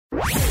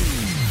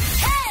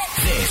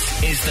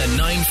This is the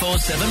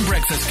 947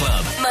 Breakfast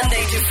Club.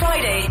 Monday to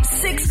Friday,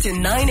 6 to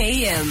 9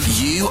 a.m.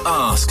 You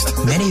asked.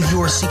 Many of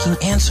you are seeking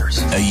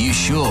answers. Are you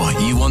sure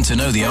you want to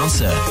know the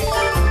answer?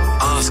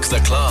 Ask the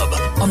club.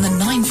 On the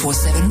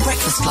 947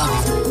 Breakfast Club.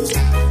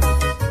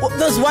 Well,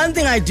 there's one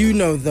thing I do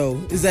know,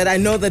 though, is that I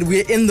know that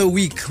we're in the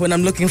week when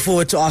I'm looking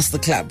forward to Ask the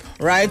Club,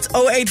 right?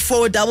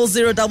 084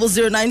 0000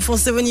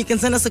 947. You can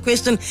send us a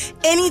question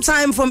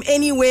anytime from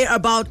anywhere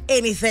about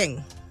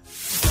anything.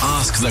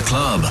 Ask the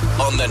club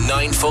on the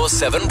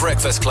 947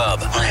 Breakfast Club.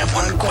 I have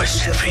one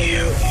question for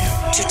you.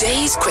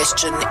 Today's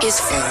question is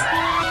for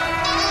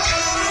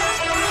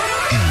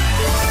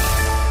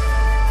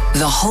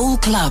the whole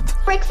club.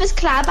 Breakfast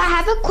Club, I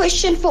have a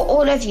question for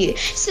all of you.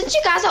 Since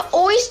you guys are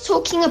always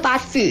talking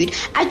about food,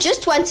 I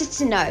just wanted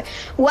to know,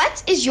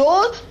 what is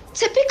your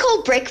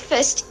typical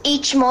breakfast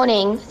each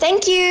morning?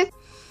 Thank you.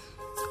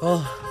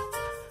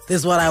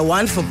 There's what I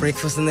want for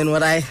breakfast and then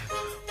what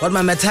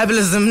my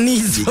metabolism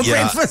needs for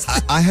breakfast.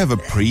 I have a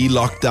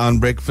pre-lockdown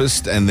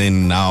breakfast and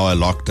then now a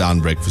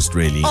lockdown breakfast,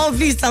 really. Oh,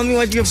 please tell me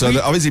what you're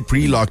Obviously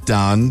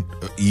pre-lockdown,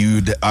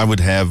 I would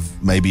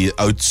have maybe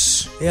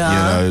oats,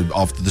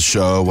 after the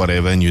show or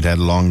whatever, and you have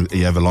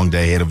a long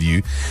day ahead of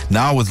you.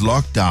 Now with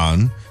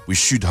lockdown, we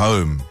shoot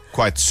home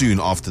quite soon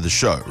after the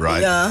show,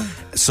 right? Yeah.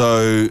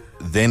 So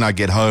then I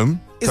get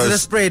home. Is it a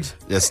spread?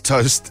 Yes,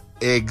 toast,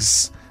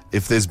 eggs.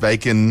 If there's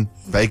bacon.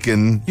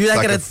 You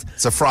like it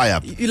it's a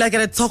fry-up. You like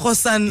it at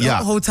Tokosan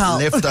Hotel.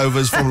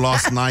 Leftovers from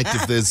last night.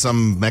 If there's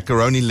some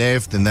macaroni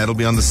left, then that'll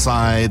be on the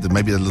side.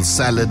 Maybe a little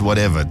salad,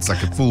 whatever. It's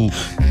like a full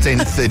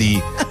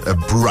 10:30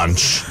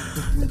 brunch.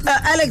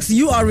 Alex,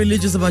 you are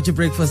religious about your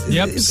breakfast.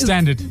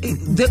 Standard.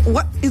 Is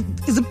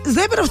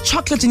there a bit of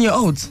chocolate in your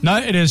oats? No,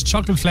 it is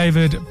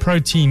chocolate-flavored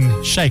protein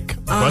shake.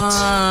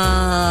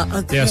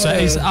 Okay. Yeah, so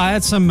I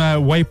add some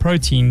whey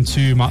protein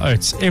to my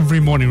oats every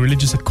morning,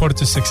 religious at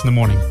 5:45 in the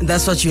morning.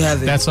 That's what you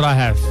have. That's what I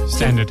have,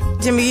 standard.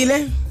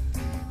 Jimmy.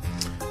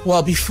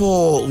 Well,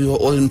 before we were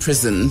all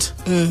imprisoned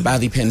by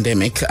the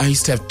pandemic, I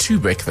used to have 2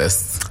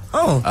 breakfasts.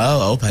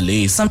 Oh,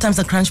 police. Sometimes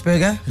a crunch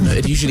burger. No,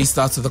 it usually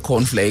starts with the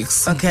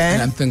cornflakes. Okay.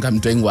 And I think I'm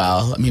doing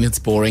well. I mean, it's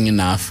boring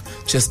enough,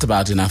 just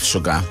about enough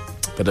sugar,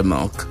 bit of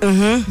milk.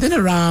 Then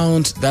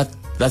around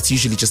that's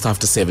usually just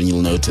after 7,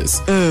 you'll notice.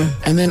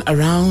 And then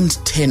around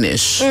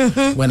 10-ish,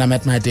 when I'm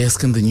at my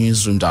desk in the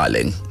newsroom,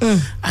 darling,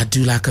 I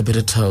do like a bit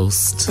of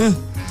toast.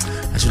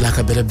 I do like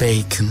a bit of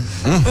bacon,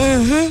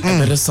 a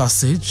bit of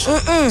sausage,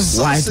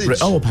 white bread.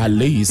 Oh,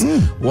 please.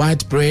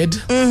 White bread.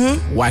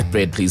 White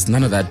bread, please.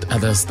 None of that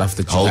other stuff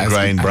that you Whole guys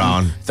grain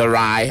brown. The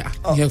rye.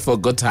 I'm here for a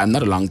good time,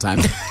 not a long time.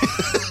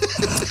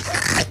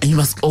 And you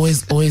must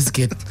always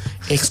get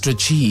extra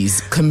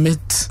cheese. Commit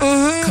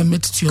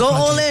to your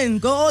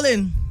Go all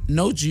in.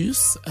 No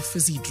juice, a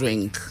fizzy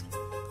drink.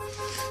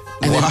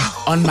 And then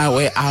on my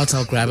way out,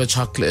 I'll grab a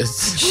chocolate.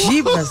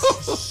 Jeepers.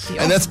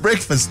 And that's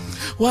breakfast.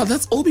 Well,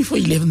 that's all before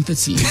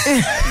 11:30.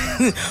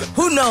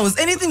 Who knows?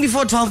 Anything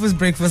before 12 is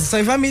breakfast. So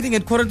if I'm eating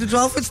at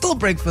 11:45, it's still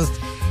breakfast.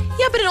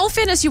 Yeah, but in all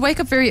fairness, you wake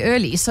up very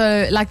early.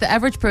 So, like, the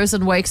average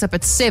person wakes up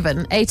at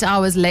 7. 8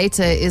 hours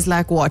later is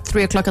like,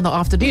 3 o'clock in the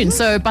afternoon.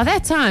 So, by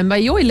that time, by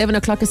your 11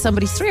 o'clock is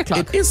somebody's 3 o'clock.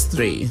 It is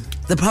 3.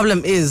 The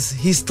problem is,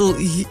 he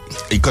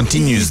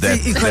continues that.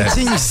 He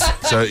continues.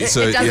 So it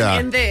doesn't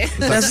end there.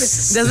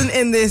 Doesn't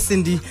end there,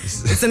 Cindy.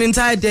 It's an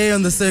entire day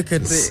on the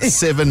circuit.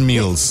 7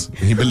 meals.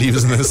 He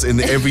believes in this in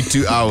every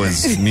 2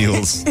 hours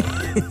meals.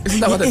 Isn't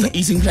that what the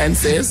eating plan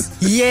says?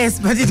 Yes,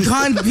 but it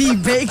can't be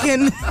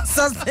bacon,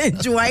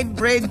 sausage, white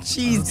bread,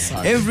 cheese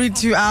every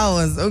 2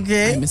 hours,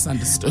 okay? I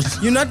misunderstood.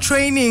 You're not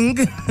training.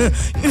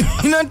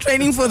 You're not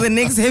training for the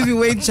next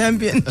heavyweight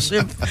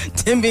championship,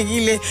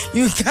 Tembekile.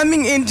 You're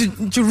coming in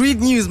to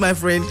read news, my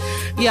friend.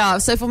 Yeah,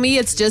 so for me,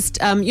 it's just,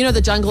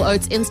 the Jungle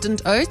Oats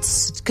instant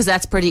oats, because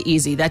that's pretty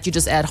easy. That you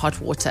just add hot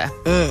water.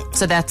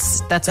 So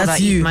that's what I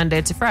eat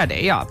Monday to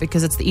Friday,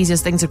 because it's the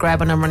easiest thing to grab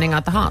when I'm running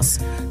out the house.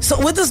 So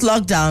with this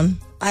lockdown,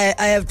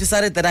 I have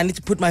decided that I need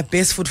to put my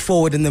best foot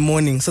forward in the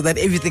morning so that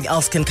everything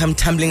else can come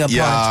tumbling apart.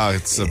 Yeah,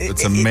 it's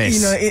a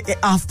mess.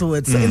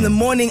 Afterwards. So in the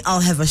morning,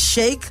 I'll have a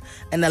shake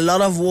and a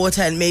lot of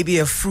water and maybe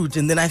a fruit,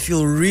 and then I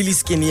feel really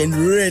skinny and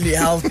really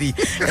healthy.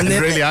 And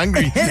then really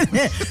hungry.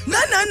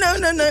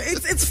 No.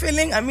 It's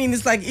filling. I mean,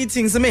 it's like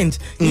eating cement.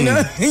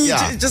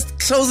 It just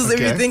closes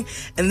everything,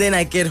 and then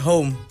I get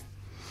home.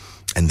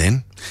 And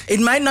then?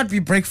 It might not be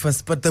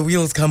breakfast, but the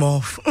wheels come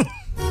off.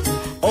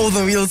 All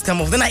the wheels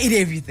come off. Then I eat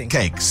everything.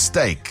 Cake,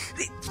 steak,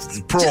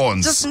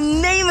 prawns. Just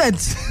name it.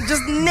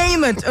 Just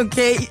name it,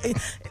 okay?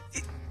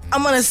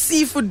 I'm on a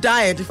seafood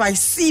diet. If I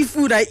see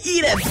food, I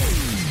eat it.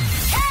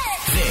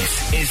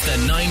 This is the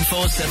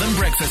 947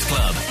 Breakfast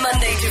Club.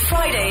 Monday to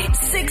Friday,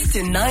 6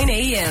 to 9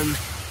 a.m.